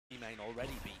lane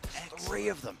already be excellent. 3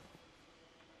 of them.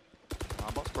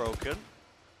 Armbot's broken.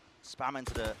 Spam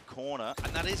into the corner.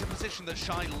 And that is a position that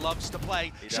Shai loves to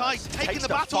play. He Shai does. taking Takes the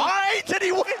battle. Fight, and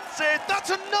he wins it! That's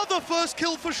another first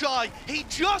kill for Shai. He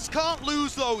just can't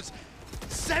lose those.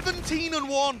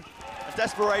 17-1. A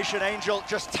desperation Angel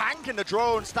just tanking the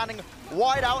drone, standing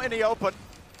wide out in the open.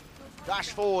 Dash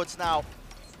forwards now.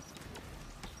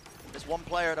 There's one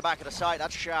player at the back of the site,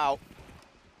 that's Shao.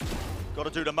 Got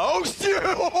to do the most.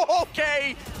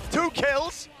 Okay, 2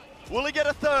 kills. Will he get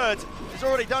a 3rd? He's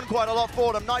already done quite a lot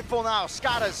for them. Nightfall now,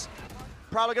 scatters.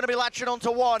 Probably going to be latching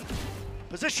onto 1.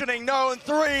 Positioning, no, and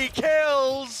 3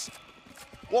 kills.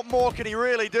 What more can he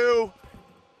really do?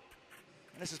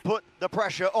 And this has put the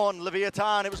pressure on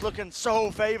Leviatán. It was looking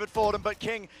so favored for them, but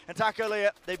King and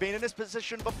Takolia, they've been in this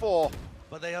position before.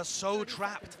 But they are so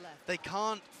trapped. They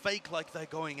can't fake like they're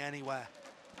going anywhere.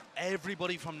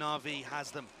 Everybody from NaVi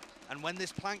has them. And when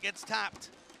this plant gets tapped,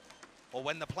 or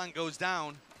when the plant goes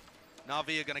down,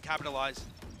 NaVi are going to capitalize.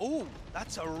 Oh,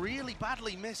 that's a really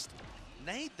badly missed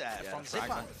nade there from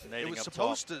Zipa. It was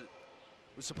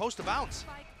supposed to bounce.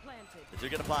 They do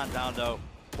get the plant down though.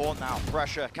 Born now,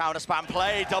 pressure, counter spam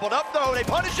play, doubled up though, they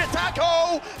punish it,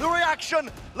 Taco! The reaction,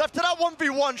 left to that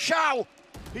 1v1, Shao!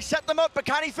 He set them up, but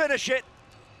can he finish it?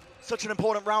 Such an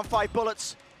important round 5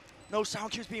 bullets. No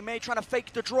sound cues being made, trying to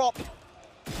fake the drop.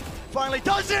 Finally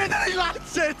does it, and he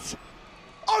lands it!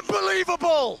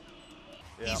 Unbelievable!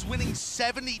 He's winning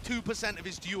 72% of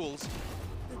his duels,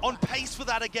 on pace for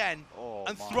that again,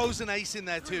 and throws an ace in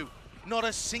there too. Not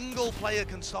a single player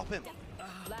can stop him.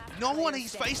 No one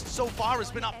he's faced so far has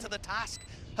been up to the task,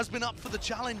 has been up for the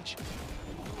challenge.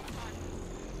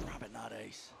 Rabbit that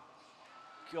ace.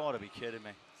 Gotta be kidding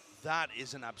me. That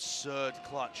is an absurd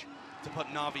clutch to put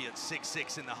NaVi at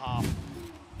 6-6 in the half.